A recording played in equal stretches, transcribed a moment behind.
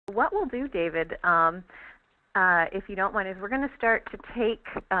what we'll do, David, if you don't mind, is we're going to start to take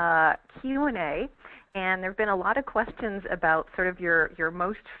Q&A. And there have been a lot of questions about sort of your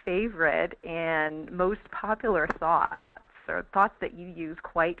most favorite and most popular thoughts, or thoughts that you use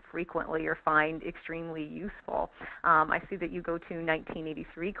quite frequently or find extremely useful. I see that you go to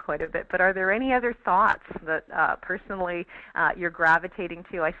 1983 quite a bit, but are there any other thoughts that personally you're gravitating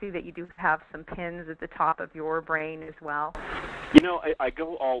to? I see that you do have some pins at the top of your brain as well. You know, I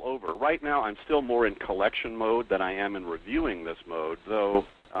go all over. Right now I'm still more in collection mode than I am in reviewing this mode, though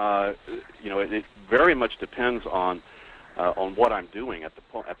you know, it very much depends on what I'm doing at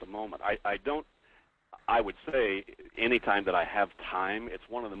the moment. I would say anytime that I have time, it's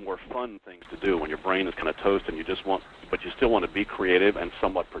one of the more fun things to do when your brain is kind of toast and but you still want to be creative and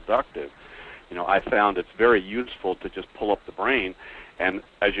somewhat productive. You know, I found it's very useful to just pull up the brain, and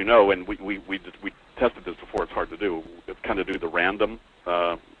as you know, and we tested this before. It's hard to do. Kind of do the random,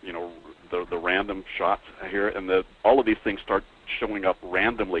 you know, the random shots here, and all of these things start showing up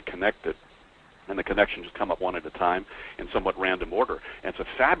randomly connected. And the connections just come up one at a time in somewhat random order. And it's a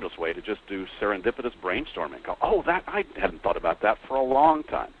fabulous way to just do serendipitous brainstorming. Go, oh, I hadn't thought about that for a long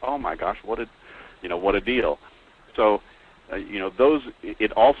time. Oh my gosh, what a deal. So, you know,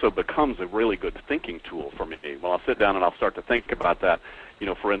 it also becomes a really good thinking tool for me. Well, I'll sit down and I'll start to think about that. You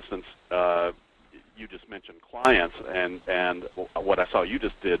know, for instance, you just mentioned clients, and what I saw you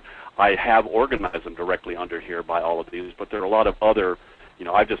just did, I have organized them directly under here by all of these, but there are a lot of other. You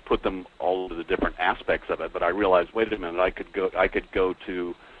know, I've just put them all to the different aspects of it, but I realized, wait a minute, I could go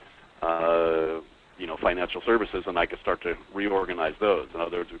to, you know, financial services, and I could start to reorganize those. In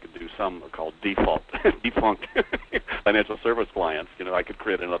other words, we could do some called defunct financial service clients. You know, I could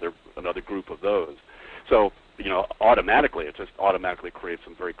create another group of those. So, you know, it just automatically creates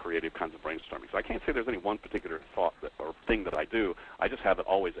some very creative kinds of brainstorming. So I can't say there's any one particular thought or thing that I do. I just have it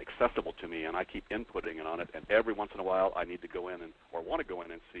always accessible to me, and I keep inputting it on it. And every once in a while, I need to go in or want to go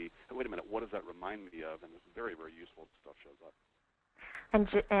in and see, hey, wait a minute, what does that remind me of? And it's very, very useful stuff shows up.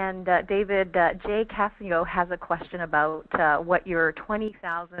 And David, Jay Casio has a question about what your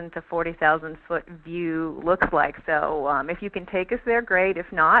 20,000 to 40,000 foot view looks like. So if you can take us there, great. If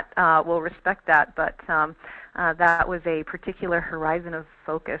not, we'll respect that. But that was a particular horizon of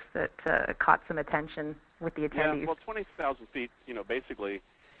focus that caught some attention with the attendees. Yeah, well, 20,000 feet, you know, basically,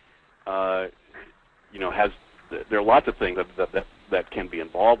 you know, there are lots of things that can be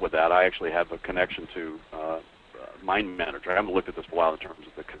involved with that. I actually have a connection to Mind Manager. I haven't looked at this for a while in terms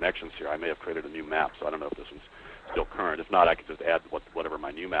of the connections here. I may have created a new map, so I don't know if this one's still current. If not, I could just add whatever my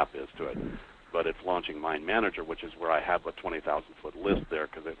new map is to it. But it's launching Mind Manager, which is where I have a 20,000-foot list there,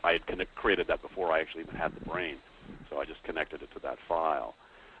 because I had created that before I actually even had the brain. So I just connected it to that file.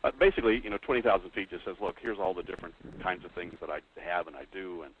 Basically, you know, 20,000 feet just says, look, here's all the different kinds of things that I have and I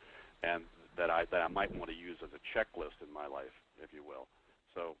do, and that I might want to use as a checklist in my life, if you will.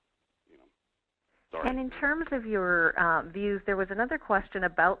 So, you know. Sorry. And in terms of your views, there was another question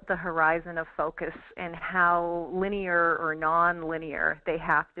about the horizon of focus and how linear or non-linear they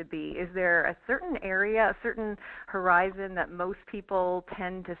have to be. Is there a certain area, a certain horizon that most people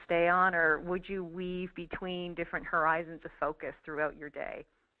tend to stay on, or would you weave between different horizons of focus throughout your day?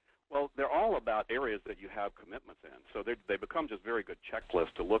 Well, they're all about areas that you have commitments in. So they become just very good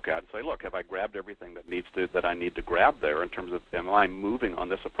checklists to look at and say, look, have I grabbed everything that I need to grab there in terms of, am I moving on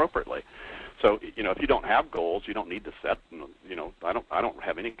this appropriately? So, you know, if you don't have goals, you don't need to set, you know, I don't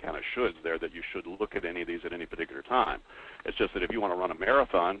have any kind of shoulds there that you should look at any of these at any particular time. It's just that if you want to run a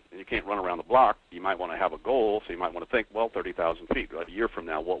marathon and you can't run around the block, you might want to have a goal, so you might want to think, well, 30,000 feet, a year from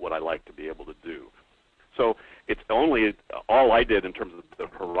now, what would I like to be able to do? So it's only, all I did in terms of the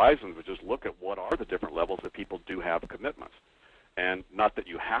horizons was just look at what are the different levels that people do have commitments. And not that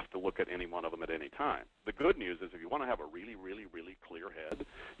you have to look at any one of them at any time. The good news is if you want to have a really, really, really clear head,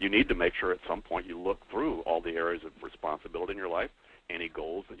 you need to make sure at some point you look through all the areas of responsibility in your life, any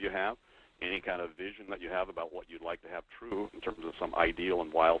goals that you have, any kind of vision that you have about what you'd like to have true in terms of some ideal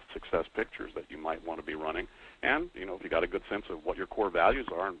and wild success pictures that you might want to be running. And, you know, if you got a good sense of what your core values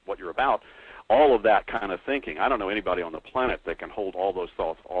are and what you're about, all of that kind of thinking. I don't know anybody on the planet that can hold all those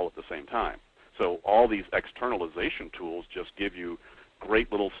thoughts all at the same time. So all these externalization tools just give you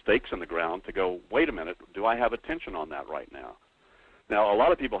great little stakes in the ground to go, wait a minute, do I have attention on that right now? Now, a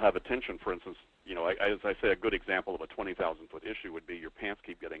lot of people have attention, for instance, you know, as I say, a good example of a 20,000-foot issue would be your pants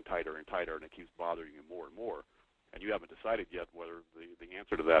keep getting tighter and tighter, and it keeps bothering you more and more. And you haven't decided yet whether the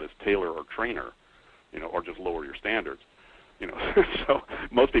answer to that is tailor or trainer, you know, or just lower your standards. You know, so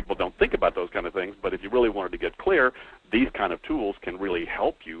most people don't think about those kind of things, but if you really wanted to get clear, these kind of tools can really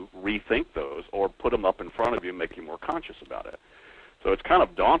help you rethink those or put them up in front of you and make you more conscious about it. So it's kind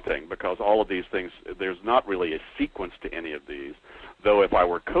of daunting because all of these things, there's not really a sequence to any of these. Though if I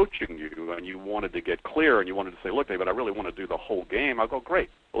were coaching you and you wanted to get clear and you wanted to say, look, David, I really want to do the whole game, I'll go, great.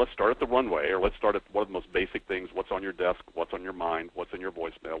 Well, let's start at the runway, or let's start at one of the most basic things, what's on your desk, what's on your mind, what's in your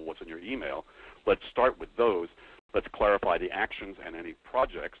voicemail, what's in your email. Let's start with those. Let's clarify the actions and any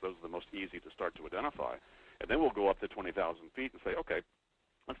projects. Those are the most easy to start to identify. And then we'll go up to 20,000 feet and say, okay,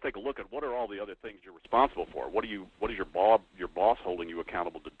 let's take a look at what are all the other things you're responsible for. What is your boss holding you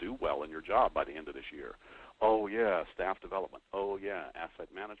accountable to do well in your job by the end of this year? Oh, yeah, staff development. Oh, yeah, asset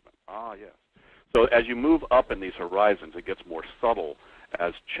management. Ah, yes. So as you move up in these horizons, it gets more subtle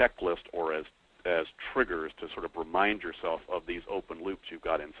as checklists or as triggers to sort of remind yourself of these open loops you've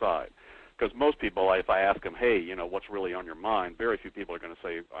got inside. Because most people, if I ask them, hey, what's really on your mind, very few people are going to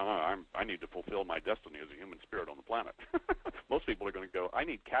say, I need to fulfill my destiny as a human spirit on the planet. Most people are going to go, I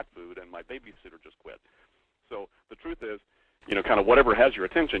need cat food and my babysitter just quit. So the truth is, kind of whatever has your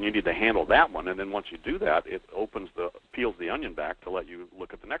attention, you need to handle that one. And then once you do that, it peels the onion back to let you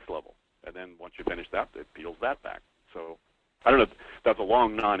look at the next level. And then once you finish that, it peels that back. So I don't know if that's a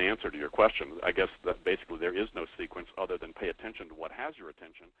long non-answer to your question. I guess that basically there is no sequence other than pay attention to what has your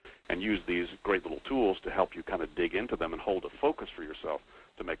attention and use these great little tools to help you kind of dig into them and hold a focus for yourself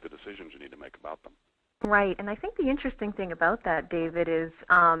to make the decisions you need to make about them. Right, and I think the interesting thing about that, David, is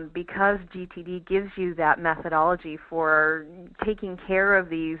because GTD gives you that methodology for taking care of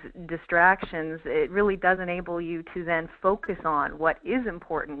these distractions, it really does enable you to then focus on what is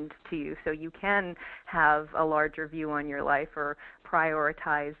important to you, so you can have a larger view on your life or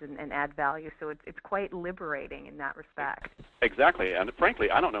prioritize and add value. So it's quite liberating in that respect. Exactly, and frankly,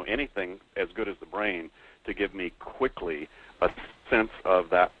 I don't know anything as good as the brain to give me quickly a sense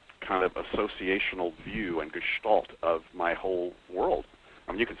of that kind of associational view and gestalt of my whole world.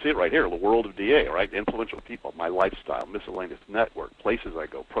 I mean, you can see it right here, the world of DA, right? Influential people, my lifestyle, miscellaneous network, places I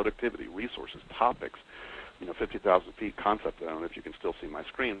go, productivity, resources, topics, 50,000 feet concept. I don't know if you can still see my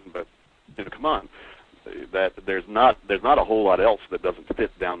screen, but come on. That there's not a whole lot else that doesn't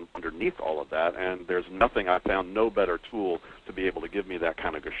fit down underneath all of that, and there's nothing. I found no better tool to be able to give me that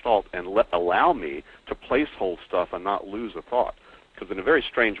kind of gestalt and allow me to placehold stuff and not lose a thought. Because in a very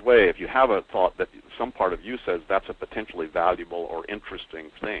strange way, if you have a thought that some part of you says that's a potentially valuable or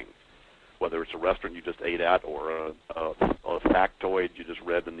interesting thing, whether it's a restaurant you just ate at or a factoid you just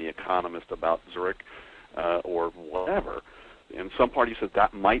read in The Economist about Zurich or whatever, and some part of you says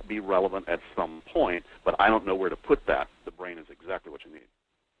that might be relevant at some point, but I don't know where to put that. The brain is exactly what you need.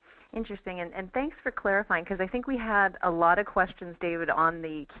 Interesting, and thanks for clarifying, because I think we had a lot of questions, David, on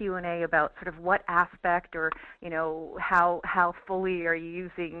the Q&A about sort of what aspect or, how fully are you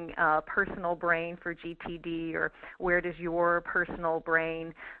using personal brain for GTD, or where does your personal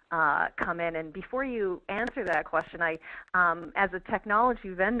brain come in? And before you answer that question, as a technology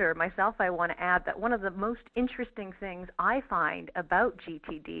vendor myself, I want to add that one of the most interesting things I find about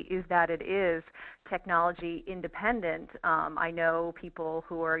GTD is that it is technology independent. I know people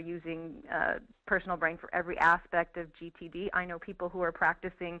who are using personal brain for every aspect of GTD. I know people who are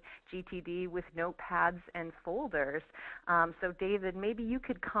practicing GTD with notepads and folders. So David, maybe you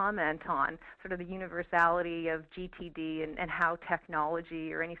could comment on sort of the universality of GTD and how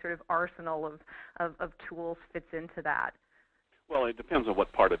technology or any sort of arsenal of tools fits into that. Well, it depends on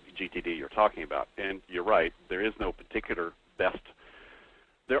what part of GTD you're talking about. And you're right, there is no particular best.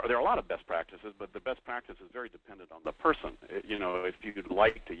 There are a lot of best practices, but the best practice is very dependent on the person. If you'd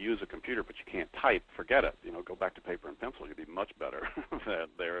like to use a computer but you can't type, forget it. Go back to paper and pencil. You'll be much better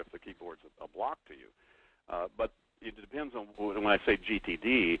there if the keyboard's a block to you. But it depends on, when I say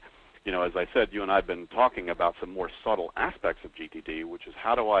GTD, as I said, you and I have been talking about some more subtle aspects of GTD, which is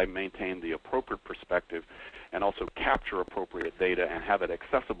how do I maintain the appropriate perspective and also capture appropriate data and have it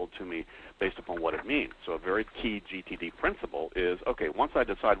accessible to me based upon what it means. So a very key GTD principle is, okay, once I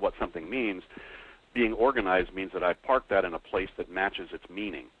decide what something means, being organized means that I park that in a place that matches its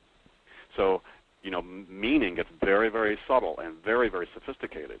meaning. So, meaning gets very, very subtle and very, very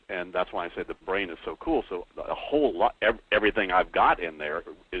sophisticated, and that's why I say the brain is so cool. So a whole lot, everything I've got in there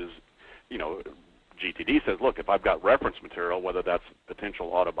is, GTD says, look, if I've got reference material, whether that's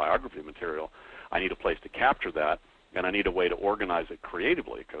potential autobiography material, I need a place to capture that, and I need a way to organize it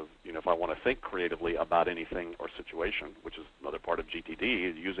creatively, because if I want to think creatively about anything or situation, which is another part of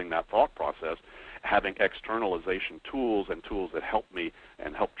GTD, using that thought process, having externalization tools and tools that help me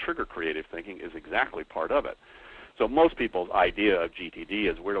and help trigger creative thinking is exactly part of it. So most people's idea of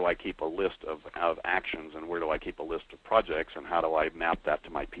GTD is, where do I keep a list of actions, and where do I keep a list of projects, and how do I map that to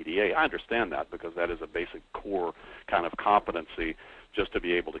my PDA? I understand that, because that is a basic core kind of competency, just to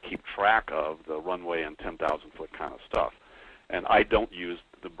be able to keep track of the runway and 10,000-foot kind of stuff. And I don't use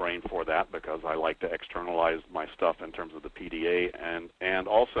the brain for that because I like to externalize my stuff in terms of the PDA, and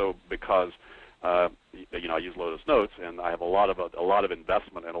also because I use Lotus Notes, and I have a lot of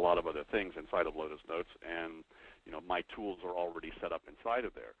investment and a lot of other things inside of Lotus Notes, and my tools are already set up inside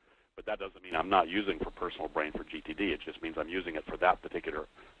of there. But that doesn't mean I'm not using for PersonalBrain for GTD. It just means I'm using it for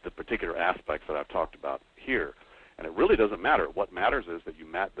the particular aspects that I've talked about here. And it really doesn't matter. What matters is that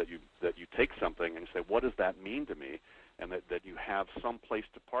you take something and you say, what does that mean to me? And that you have some place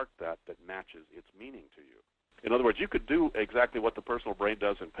to park that matches its meaning to you. In other words, you could do exactly what the PersonalBrain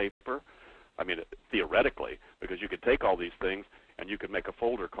does in paper. I mean, theoretically, because you could take all these things and you could make a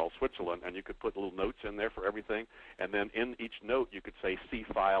folder called Switzerland, and you could put little notes in there for everything, and then in each note you could say, see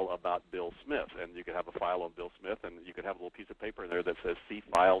file about Bill Smith, and you could have a file on Bill Smith, and you could have a little piece of paper in there that says, see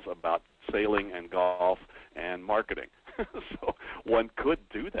files about sailing and golf and marketing. So one could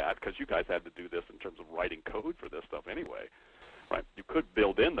do that, because you guys had to do this in terms of writing code for this stuff anyway. Right. You could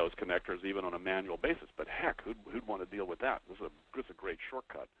build in those connectors even on a manual basis, but heck, who'd want to deal with that? This is a great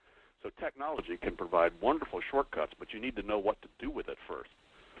shortcut. So technology can provide wonderful shortcuts, but you need to know what to do with it first.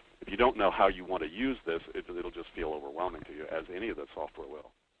 If you don't know how you want to use this, it'll just feel overwhelming to you, as any of the software will.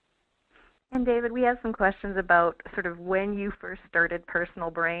 And David, we have some questions about sort of when you first started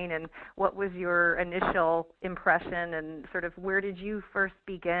PersonalBrain and what was your initial impression, and sort of where did you first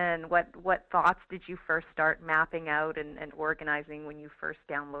begin? What thoughts did you first start mapping out and organizing when you first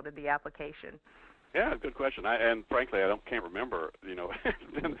downloaded the application? Yeah, good question. And frankly, I can't remember.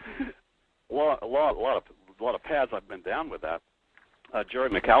 It's been a lot of paths I've been down with that. Jerry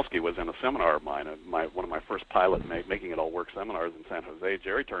Mikowski was in a seminar of mine, one of my first pilot making it all work seminars in San Jose.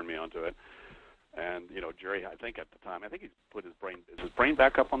 Jerry turned me onto it, and Jerry, I think at the time, he's put his brain. Is his brain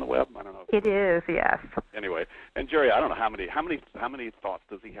back up on the web? I don't know. It is, yes. Anyway, and Jerry, I don't know how many thoughts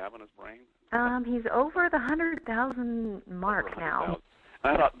does he have in his brain? He's over the 100,000 mark now.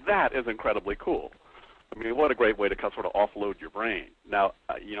 And I thought that is incredibly cool. I mean, what a great way to sort of offload your brain. Now,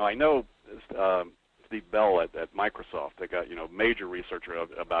 I know Steve Bell at Microsoft. They got major researcher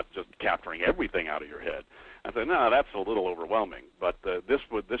about just capturing everything out of your head. I said, no, that's a little overwhelming. But this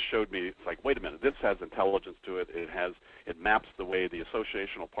showed me, it's like, wait a minute, this has intelligence to it. It maps the way the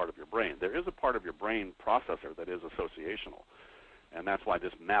associational part of your brain. There is a part of your brain processor that is associational, and that's why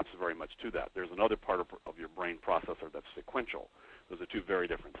this maps very much to that. There's another part of your brain processor that's sequential. Those are two very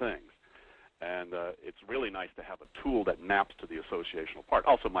different things. And it's really nice to have a tool that maps to the associational part.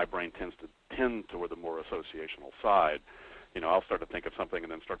 Also, my brain tends to tend toward the more associational side. I'll start to think of something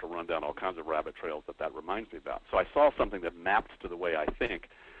and then start to run down all kinds of rabbit trails that reminds me about. So I saw something that mapped to the way I think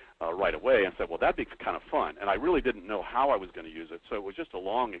right away and said, well, that'd be kind of fun. And I really didn't know how I was going to use it, so it was just a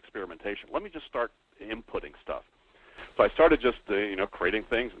long experimentation. Let me just start inputting stuff. So I started just creating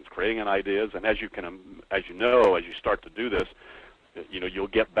things and creating ideas. And as you start to do this, you'll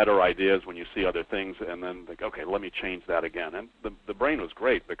get better ideas when you see other things, and then think, okay, let me change that again. And the brain was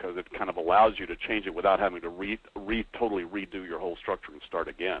great because it kind of allows you to change it without having to totally redo your whole structure and start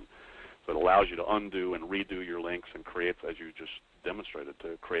again. So it allows you to undo and redo your links and create, as you just demonstrated,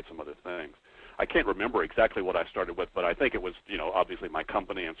 to create some other things. I can't remember exactly what I started with, but I think it was, obviously my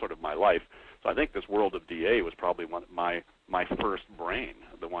company and sort of my life. So I think this world of DA was probably my first brain,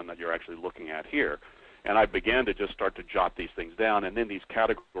 the one that you're actually looking at here. And I began to just start to jot these things down, and then these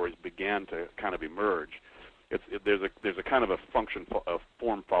categories began to kind of emerge. There's a kind of a function, a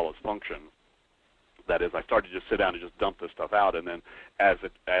form follows function. That is, I started to just sit down and just dump this stuff out, and then as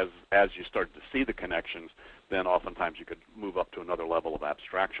you start to see the connections, then oftentimes you could move up to another level of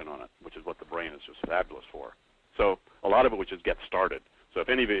abstraction on it, which is what the brain is just fabulous for. So a lot of it was just get started. So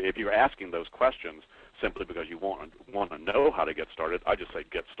if you're asking those questions simply because you want to know how to get started, I just say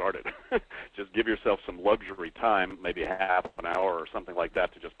get started. Just give yourself some luxury time, maybe half an hour or something like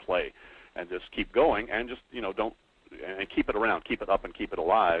that, to just play, and just keep going, and just and keep it around, keep it up, and keep it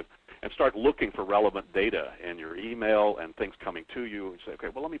alive, and start looking for relevant data in your email and things coming to you, and say, okay,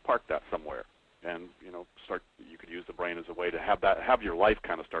 well, let me park that somewhere, and you could use the brain as a way to have your life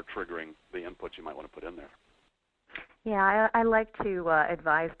kind of start triggering the inputs you might want to put in there. Yeah, I like to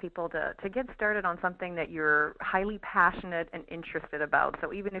advise people to get started on something that you're highly passionate and interested about.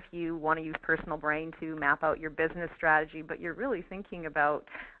 So even if you want to use PersonalBrain to map out your business strategy, but you're really thinking about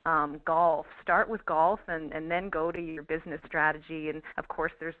golf, start with golf and then go to your business strategy. And of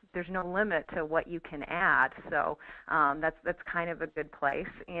course, there's no limit to what you can add. So that's kind of a good place.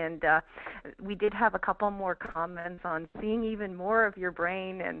 And we did have a couple more comments on seeing even more of your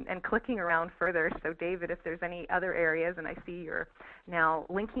brain and clicking around further. So David, if there's any other areas, and I see you're now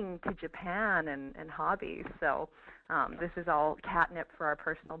linking to Japan and hobbies. So This is all catnip for our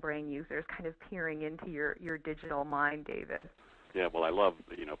personal brain users, kind of peering into your digital mind, David. Yeah, well, I love,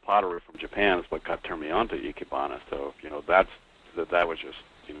 pottery from Japan is what got turned me on to Ikebana. So, that was just,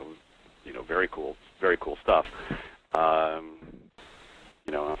 very cool stuff.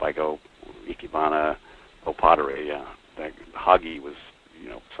 If I go Ikebana, pottery, that Hagi was,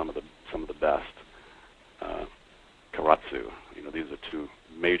 some of the best. Karatsu, these are two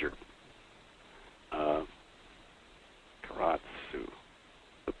major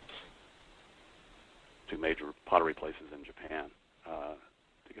two major pottery places in Japan.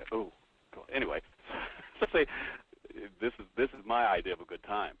 Anyway, let's say this is my idea of a good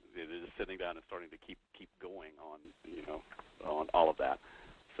time. It is sitting down and starting to keep going on all of that.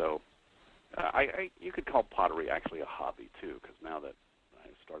 So you could call pottery actually a hobby too, because now that I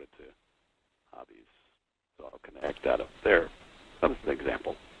started to hobbies, so I'll connect that up there. That's an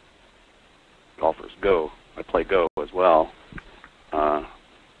example. Golfers, Go. I play Go as well.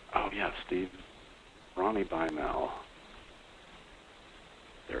 Steve, Ronnie Bymel.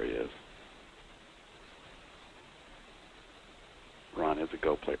 There he is. Ron is a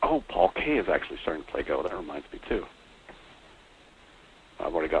Go player. Oh, Paul K is actually starting to play Go. That reminds me too.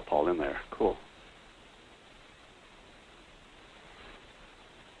 I've already got Paul in there. Cool.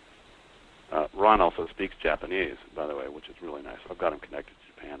 Ron also speaks Japanese, by the way, which is really nice. I've got him connected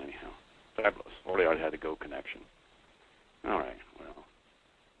to Japan anyhow. Fabulous. Already had a Go connection. All right. Well,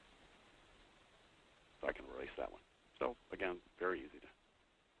 so I can erase that one. So again, very easy to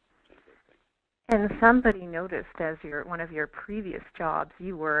change those things. And somebody noticed as one of your previous jobs,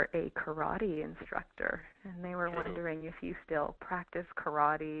 you were a karate instructor, and they were wondering if you still practice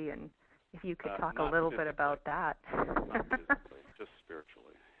karate, and if you could talk a little bit about that. Not physically, just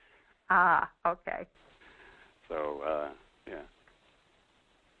spiritually. Ah, okay. So, yeah.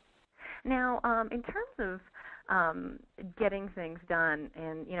 Now, in terms of getting things done,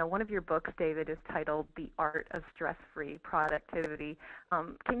 and one of your books, David, is titled "The Art of Stress-Free Productivity."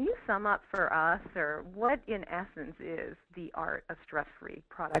 Can you sum up for us, or what, in essence, is the art of stress-free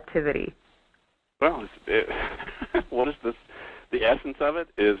productivity? Well, what is this? The essence of it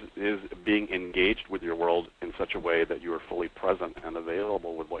is being engaged with your world in such a way that you are fully present and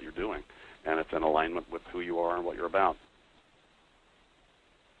available with what you're doing, and it's in alignment with who you are and what you're about.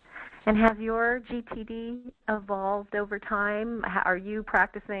 And has your GTD evolved over time? Are you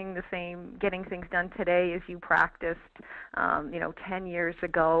practicing the same, getting things done today as you practiced, 10 years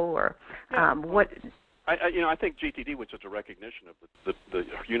ago, or what? I think GTD was just a recognition of the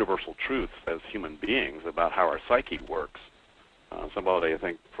universal truths as human beings about how our psyche works. Somebody, I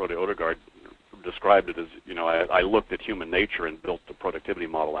think Frode Odegaard, described it as, I looked at human nature and built the productivity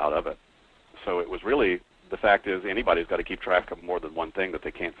model out of it. So it was really, the fact is, anybody's got to keep track of more than one thing that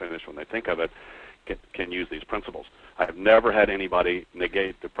they can't finish when they think of it, can use these principles. I have never had anybody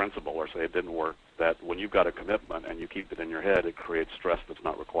negate the principle or say it didn't work, that when you've got a commitment and you keep it in your head, it creates stress that's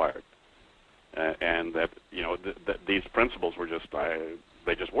not required. And that, these principles were just,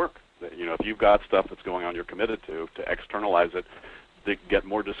 they just work. If you've got stuff that's going on you're committed to externalize it, to get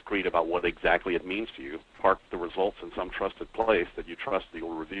more discreet about what exactly it means to you, park the results in some trusted place that you trust that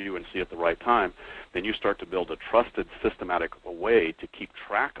you'll review and see at the right time, then you start to build a trusted, systematic way to keep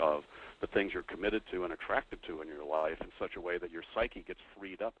track of the things you're committed to and attracted to in your life in such a way that your psyche gets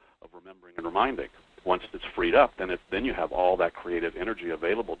freed up of remembering and reminding. Once it's freed up, then you have all that creative energy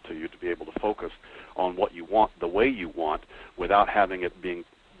available to you to be able to focus on what you want, the way you want, without having it being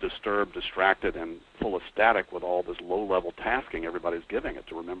disturbed, distracted, and full of static with all this low-level tasking everybody's giving it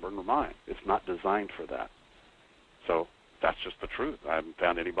to remember and remind. It's not designed for that. So that's just the truth. I haven't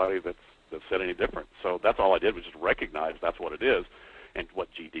found anybody that said any different. So that's all I did, was just recognize that's what it is. And what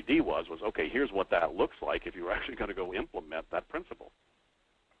GTD was, okay, here's what that looks like if you're actually going to go implement that principle.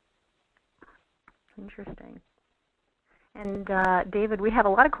 Interesting. And David, we have a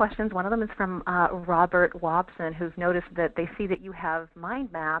lot of questions. One of them is from Robert Wobson, who's noticed that they see that you have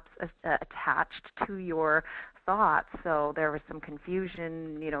mind maps attached to your thoughts. So there was some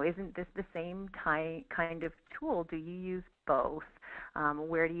confusion. Isn't this the same kind of tool? Do you use both?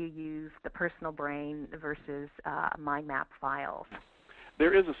 Where do you use the personal brain versus mind map files?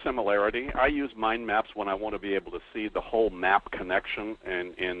 There is a similarity. I use mind maps when I want to be able to see the whole map connection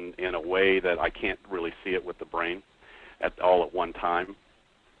in a way that I can't really see it with the brain all at one time,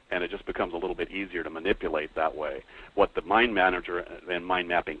 and it just becomes a little bit easier to manipulate that way. What the mind manager and mind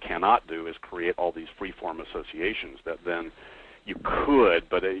mapping cannot do is create all these free-form associations that then you could,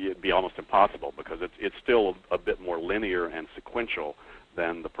 but it'd be almost impossible because it's still a bit more linear and sequential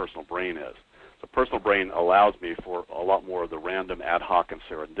than the personal brain is. So personal brain allows me for a lot more of the random, ad hoc, and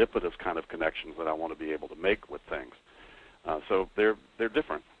serendipitous kind of connections that I want to be able to make with things. So they're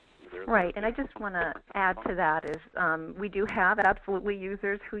different. Right, and I just want to add to that is we do have absolutely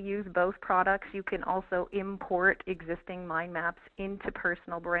users who use both products. You can also import existing mind maps into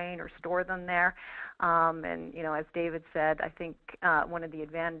PersonalBrain or store them there. And, you know, as David said, I think one of the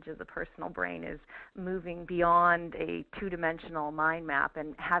advantages of PersonalBrain is moving beyond a two-dimensional mind map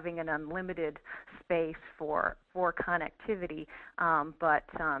and having an unlimited space for connectivity. But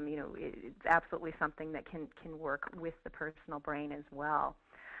you know, it's absolutely something that can work with the PersonalBrain as well.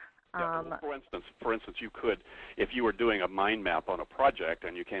 Yeah, well, for instance, you could, if you were doing a mind map on a project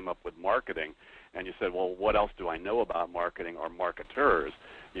and you came up with marketing, and you said, well, what else do I know about marketing or marketers?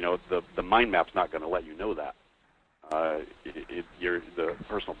 You know, the mind map's not going to let you know that. The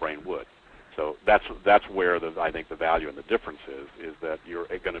PersonalBrain would. So that's where I think the value and the difference is that you're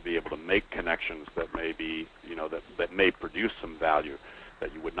going to be able to make connections that may be, you know, that may produce some value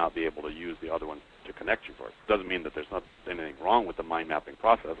that you would not be able to use the other one to connect you for. It doesn't mean that there's not anything wrong with the mind mapping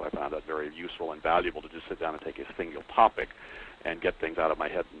process. I found that very useful and valuable to just sit down and take a single topic and get things out of my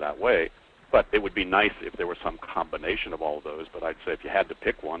head in that way. But it would be nice if there was some combination of all of those. But I'd say if you had to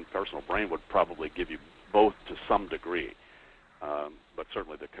pick one, PersonalBrain would probably give you both to some degree. But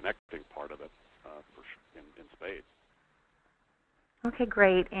certainly the connecting part of it for sure, in spades. Okay,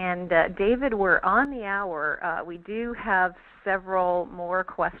 great. And David, we're on the hour. We do have several more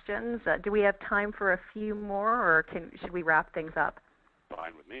questions. Do we have time for a few more, or should we wrap things up?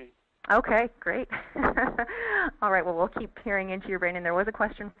 Fine with me. Okay, great. All right, well, we'll keep peering into your brain. And there was a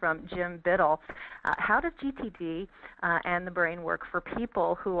question from Jim Biddle. How does GTD and the brain work for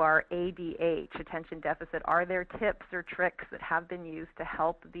people who are ADH, attention deficit? Are there tips or tricks that have been used to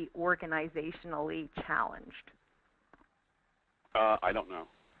help the organizationally challenged? I don't know.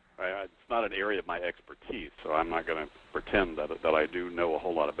 It's not an area of my expertise, so I'm not going to pretend that I do know a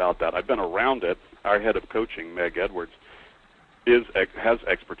whole lot about that. I've been around it. Our head of coaching, Meg Edwards, has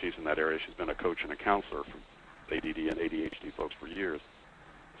expertise in that area. She's been a coach and a counselor for ADD and ADHD folks for years.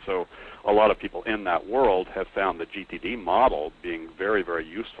 So a lot of people in that world have found the GTD model being very, very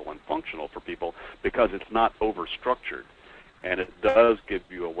useful and functional for people because it's not overstructured, and it does give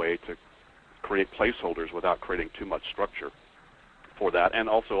you a way to create placeholders without creating too much structure for that, and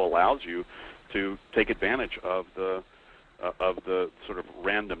also allows you to take advantage of the sort of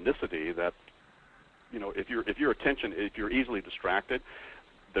randomnicity that, you know, if you're easily distracted,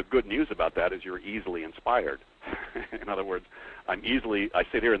 the good news about that is you're easily inspired. In other words, I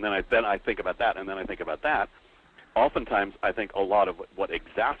sit here and then I think about that and then I think about that. Oftentimes, I think a lot of what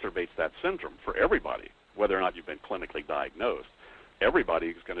exacerbates that syndrome for everybody, whether or not you've been clinically diagnosed, everybody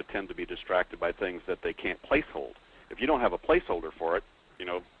is going to tend to be distracted by things that they can't placehold. If you don't have a placeholder for it, you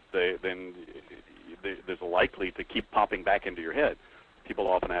know, then there's a likely to keep popping back into your head. People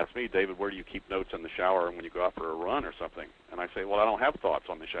often ask me, David, where do you keep notes in the shower when you go out for a run or something? And I say, well, I don't have thoughts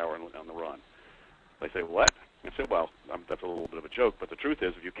on the shower and on the run. They say, what? I say, well, that's a little bit of a joke, but the truth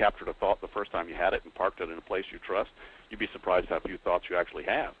is if you captured a thought the first time you had it and parked it in a place you trust, you'd be surprised how few thoughts you actually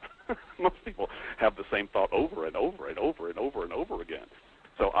have. Most people have the same thought over and over and over and over and over again.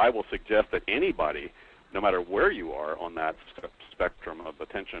 So I will suggest that anybody, no matter where you are on that spectrum of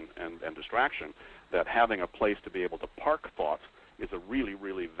attention and distraction, that having a place to be able to park thoughts is a really,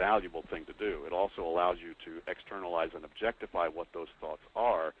 really valuable thing to do. It also allows you to externalize and objectify what those thoughts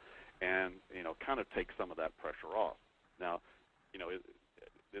are and, you know, kind of take some of that pressure off. Now, you know,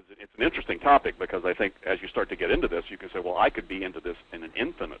 it's an interesting topic because I think as you start to get into this, you can say, well, I could be into this in an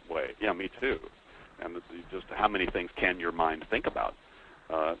infinite way. Yeah, me too. And just how many things can your mind think about?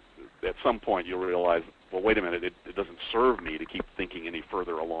 At some point you'll realize, well, wait a minute, it doesn't serve me to keep thinking any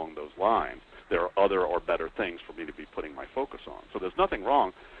further along those lines. There are other or better things for me to be putting my focus on. So there's nothing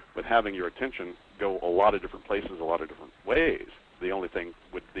wrong with having your attention go a lot of different places, a lot of different ways. The only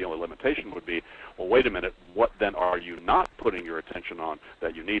limitation would be, well, wait a minute, what then are you not putting your attention on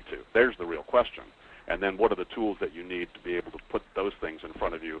that you need to? There's the real question. And then what are the tools that you need to be able to put those things in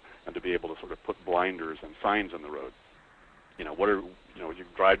front of you and to be able to sort of put blinders and signs in the road? You know, you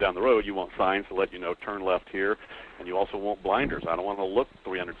drive down the road, you want signs to let you know turn left here, and you also want blinders. I don't want to look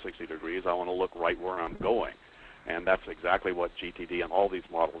 360 degrees. I want to look right where I'm going. And that's exactly what GTD and all these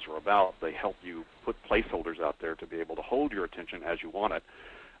models are about. They help you put placeholders out there to be able to hold your attention as you want it,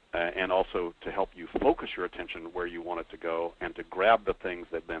 and also to help you focus your attention where you want it to go and to grab the things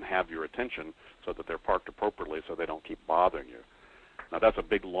that then have your attention so that they're parked appropriately so they don't keep bothering you. Now, that's a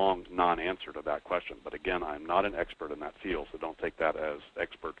big, long non-answer to that question, but again, I'm not an expert in that field, so don't take that as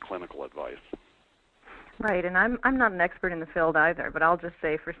expert clinical advice. Right, and I'm not an expert in the field either, but I'll just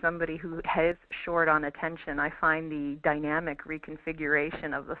say for somebody who is short on attention, I find the dynamic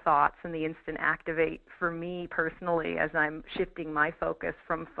reconfiguration of the thoughts and the instant activate for me personally as I'm shifting my focus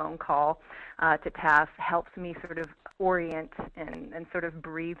from phone call to task helps me sort of orient and sort of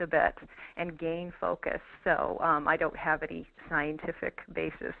breathe a bit and gain focus. So I don't have any scientific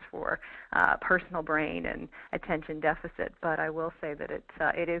basis for personal brain and attention deficit, but I will say that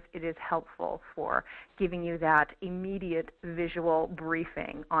it is helpful for giving you that immediate visual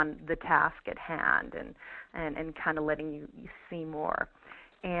briefing on the task at hand and kind of letting you see more.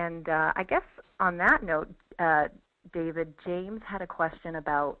 And I guess on that note, David, James had a question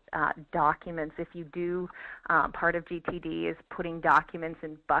about documents. If you do, part of GTD is putting documents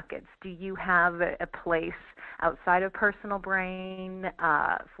in buckets. Do you have a place outside of Personal Brain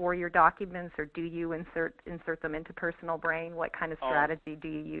for your documents, or do you insert them into Personal Brain? What kind of strategy do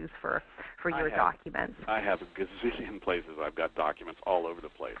you use for your documents? I have a gazillion places. I've got documents all over the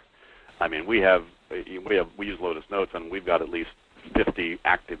place. I mean, we use Lotus Notes, and we've got at least 50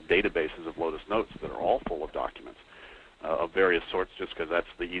 active databases of Lotus Notes that are all full of documents of various sorts, just because that's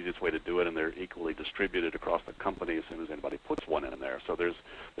the easiest way to do it, and they're equally distributed across the company as soon as anybody puts one in there. So there's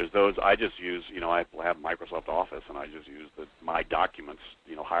those. I just use, I have Microsoft Office, and I just use my documents,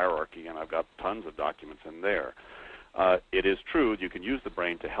 hierarchy, and I've got tons of documents in there. It is true you can use the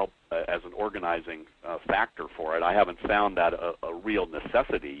brain to help as an organizing factor for it. I haven't found that a real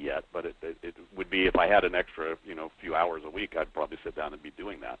necessity yet, but it would be if I had an extra few hours a week, I'd probably sit down and be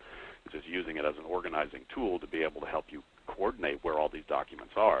doing that. It's just using it as an organizing tool to be able to help you coordinate where all these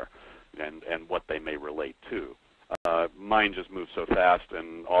documents are and what they may relate to. Mine just moves so fast,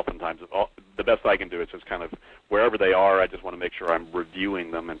 and oftentimes the best I can do is just kind of wherever they are, I just want to make sure I'm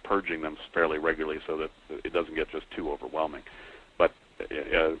reviewing them and purging them fairly regularly so that it doesn't get just too overwhelming. But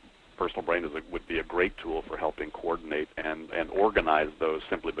Personal Brain would be a great tool for helping coordinate and organize those,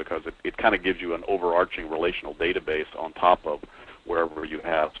 simply because it kind of gives you an overarching relational database on top of wherever you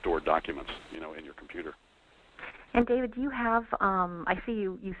have stored documents, in your computer. And David, do you have, I see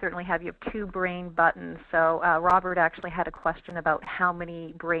you certainly have two brain buttons. So Robert actually had a question about how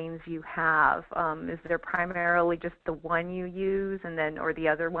many brains you have. Is there primarily just the one you use, or the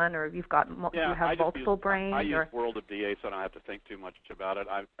other one, or you've got you have multiple brains? I use World of DA, so I don't have to think too much about it.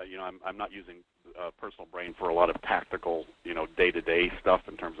 I'm not using Personal Brain for a lot of tactical, day-to-day stuff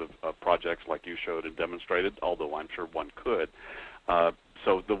in terms of projects like you showed and demonstrated, although I'm sure one could.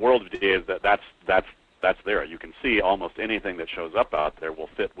 So the World of DA is that's there. You can see almost anything that shows up out there will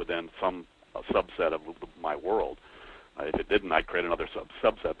fit within some subset of my world. If it didn't, I'd create another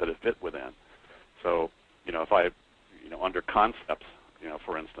subset that it fit within. So, if I, under concepts,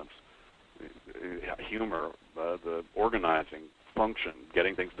 for instance, humor, the organizing, function,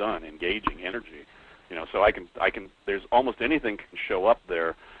 getting things done, engaging, energy, so I can. There's almost anything can show up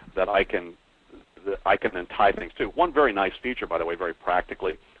there that I can then tie things to. One very nice feature, by the way, very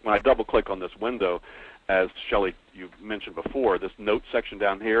practically, when I double-click on this window, as Shelley, you mentioned before, this note section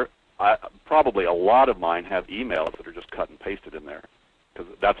down here, probably a lot of mine have emails that are just cut and pasted in there. Because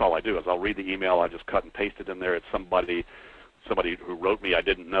that's all I do is I'll read the email, I just cut and paste it in there. It's somebody who wrote me I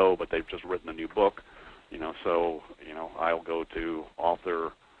didn't know, but they've just written a new book. So I'll go to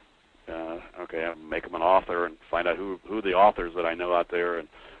author. I'll make them an author and find out who the authors that I know out there, and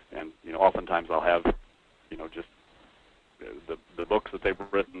oftentimes I'll have just the books that they've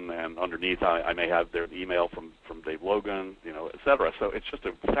written, and underneath I may have their email from Dave Logan, et cetera. So it's just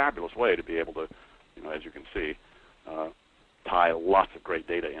a fabulous way to be able to, as you can see, tie lots of great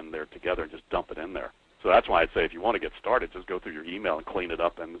data in there together and just dump it in there. So that's why I'd say if you want to get started, just go through your email and clean it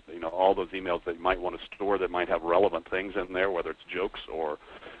up, and all those emails that you might want to store that might have relevant things in there, whether it's jokes or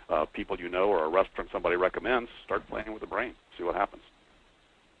people or a restaurant somebody recommends, start playing with the brain, see what happens.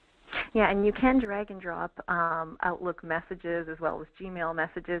 Yeah, and you can drag and drop Outlook messages as well as Gmail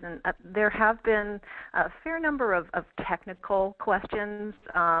messages, and there have been a fair number of technical questions.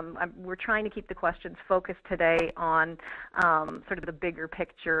 We're trying to keep the questions focused today on sort of the bigger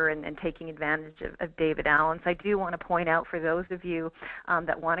picture and taking advantage of David Allen's. I do want to point out for those of you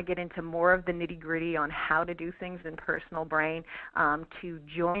that want to get into more of the nitty-gritty on how to do things in Personal Brain, to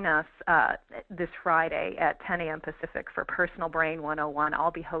join us this Friday at 10 a.m. Pacific for Personal Brain 101.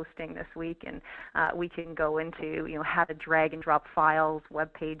 I'll be hosting this week, and we can go into how to drag and drop files,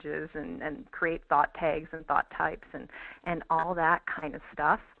 web pages, and create thought tags and thought types and all that kind of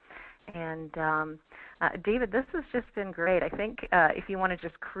stuff. And David, this has just been great. I think if you want to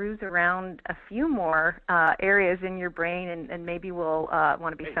just cruise around a few more areas in your brain, and maybe we'll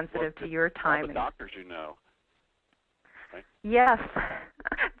want to be sensitive to your time. All the doctors right? Yes,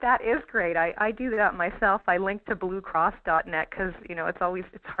 that is great. I do that myself. I link to bluecross.net because,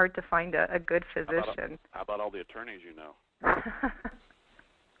 it's hard to find a good physician. How about all the attorneys you know?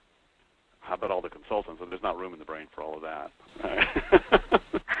 How about all the consultants? And there's not room in the brain for all of that.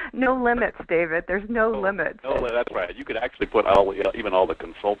 No limits, David. There's no limits. No, that's right. You could actually put even all the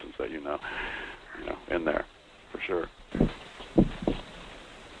consultants that you know, in there, for sure.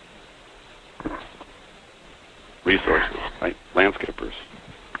 Resources, right? Landscapers.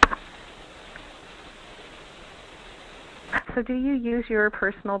 So do you use your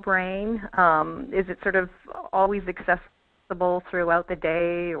personal brain? Is it sort of always accessible throughout the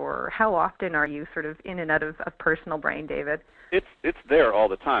day, or how often are you sort of in and out of personal brain, David? It's there all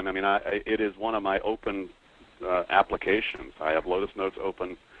the time. I mean, it is one of my open applications. I have Lotus Notes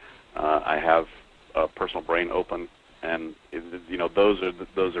open. I have Personal Brain open, and those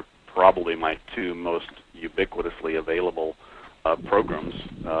are probably my two most ubiquitously available programs.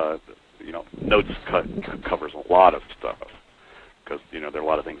 Notes covers a lot of stuff because there are a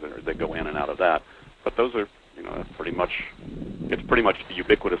lot of things that go in and out of that. But those are pretty much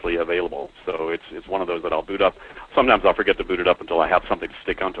ubiquitously available. So it's one of those that I'll boot up. Sometimes I'll forget to boot it up until I have something to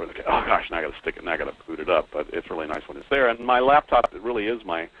stick onto it. Okay, oh gosh, now I got to stick it, now I got to boot it up. But it's really nice when it's there. And my laptop really is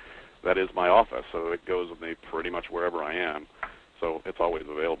my office, so it goes with me pretty much wherever I am. So it's always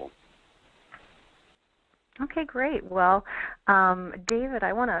available. Okay, great. Well, David,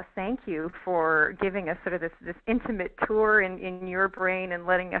 I want to thank you for giving us sort of this intimate tour in your brain and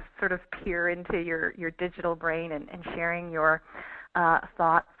letting us sort of peer into your digital brain and sharing your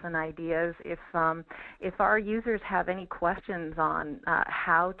thoughts and ideas. If our users have any questions on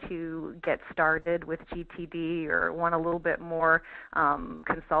how to get started with GTD or want a little bit more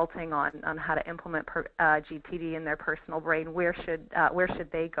consulting on how to implement GTD in their personal brain, where should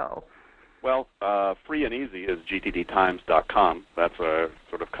they go? Well, free and easy is gtdtimes.com. That's a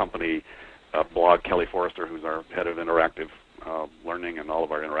sort of company blog. Kelly Forrester, who's our head of interactive learning and all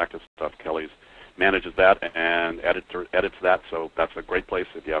of our interactive stuff, Kelly's manages that and edits that. So that's a great place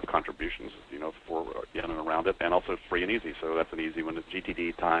if you have contributions, for in and around it, and also free and easy. So that's an easy one. It's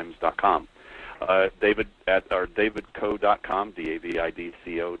gtdtimes.com. David at our davidco.com,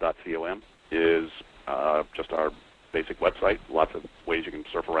 davidco.com is just our basic website. Lots of ways you can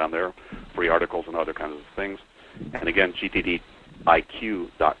surf around there, free articles and other kinds of things. And again, gtdiq.com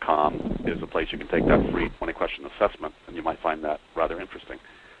is a place you can take that free 20-question assessment, and you might find that rather interesting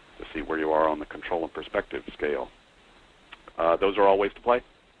to see where you are on the control and perspective scale. Those are all ways to play.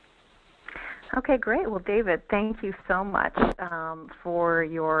 Okay, great. Well, David, thank you so much for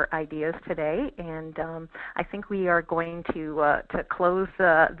your ideas today, and I think we are going to close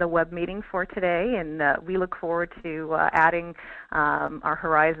the web meeting for today, and we look forward to adding our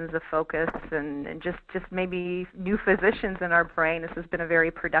horizons of focus and just maybe new physicians in our brain. This has been a very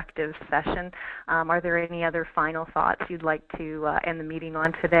productive session. Are there any other final thoughts you'd like to end the meeting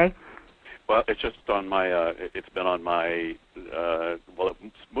on today? Well, it's just on my. It's been on my. It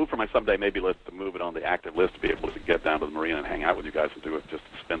moved from my someday maybe list to move it on the active list to be able to get down to the marina and hang out with you guys and do it. Just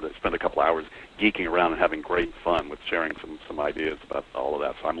spend a couple hours geeking around and having great fun with sharing some ideas about all of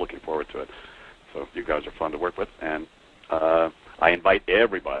that. So I'm looking forward to it. So you guys are fun to work with, and I invite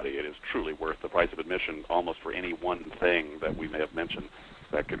everybody. It is truly worth the price of admission, almost for any one thing that we may have mentioned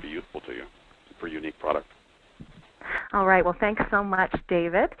that could be useful to you for a unique product. All right. Well, thanks so much,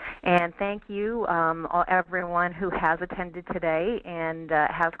 David, and thank you, everyone who has attended today and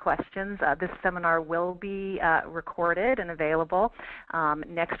has questions. This seminar will be recorded and available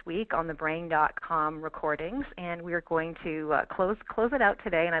next week on TheBrain.com recordings, and we are going to close it out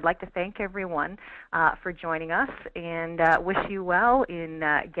today. And I'd like to thank everyone for joining us and wish you well in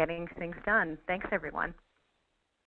getting things done. Thanks, everyone.